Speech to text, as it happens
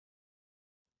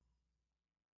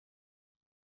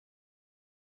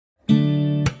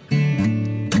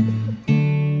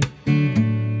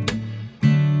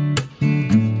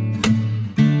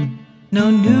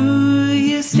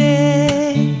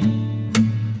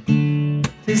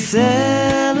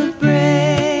celebrate.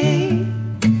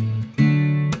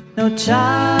 No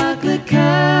chocolate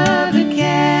covered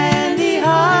candy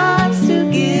hearts to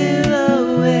give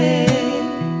away.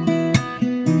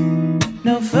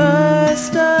 No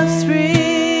first of spring,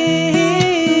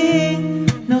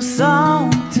 no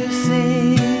song to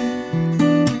sing.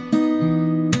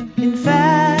 In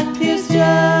fact, it's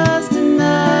just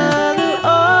another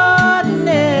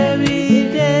ordinary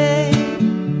day.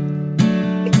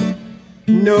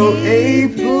 No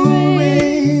April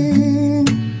rain,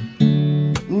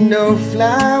 no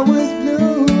flowers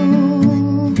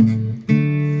bloom,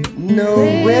 no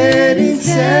wedding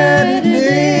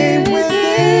Saturday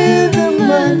within the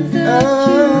month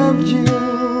of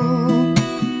June.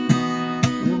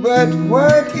 But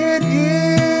what it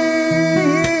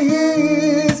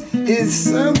is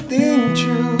something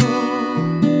true,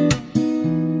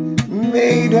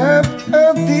 made up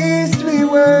of these three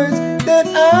words that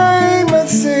I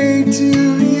must say to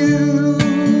you.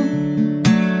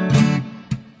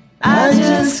 I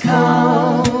just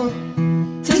called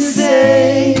to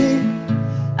say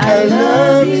I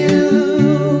love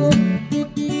you.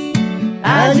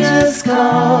 I just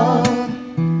called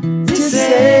to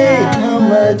say how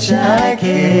much I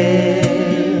care.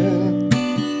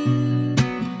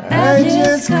 I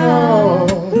just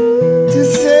called to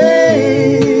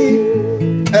say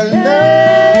I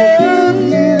love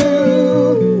you,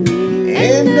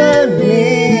 and I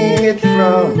mean it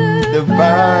from the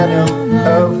bottom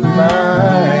of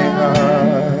my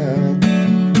heart.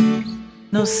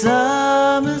 No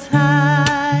summer's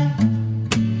high,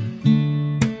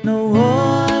 no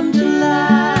warm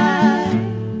July,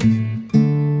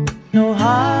 no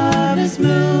harvest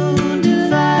moon to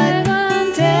fight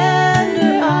on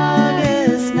tender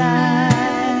August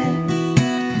night,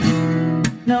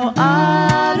 no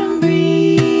autumn breeze,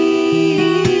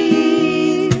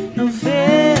 no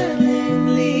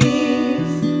falling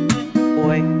leaves.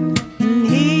 Boy, and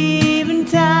even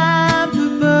time for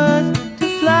birds to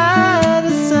fly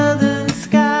the southern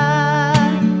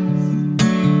skies.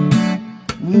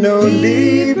 No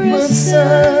Libra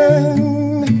sun,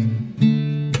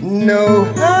 no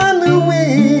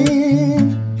Halloween,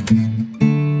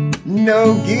 no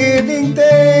giving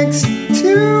thanks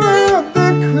to all the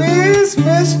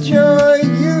Christmas joy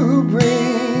you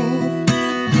bring.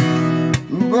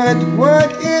 But what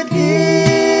it is,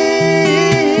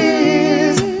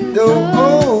 though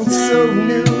old so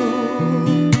new,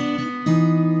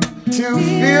 to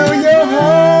fill your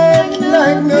heart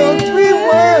like no three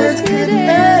words could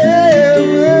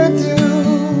ever do.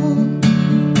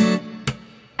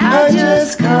 I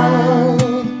just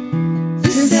called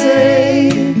to say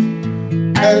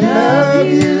I love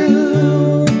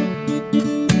you.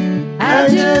 I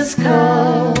just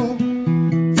called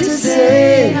to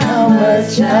say how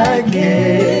much I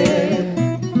care.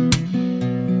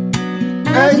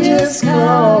 I just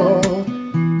called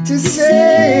to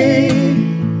say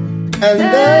I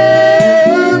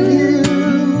love you,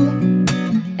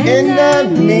 and I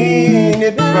mean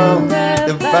it from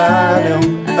the bottom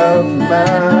of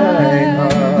my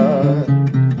heart.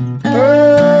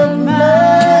 Of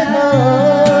my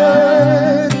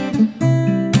heart,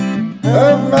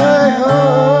 of my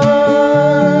heart.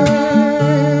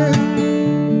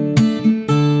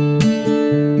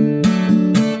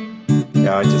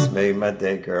 Y'all just made my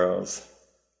day, girls.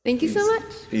 Thank you so much.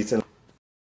 Peace and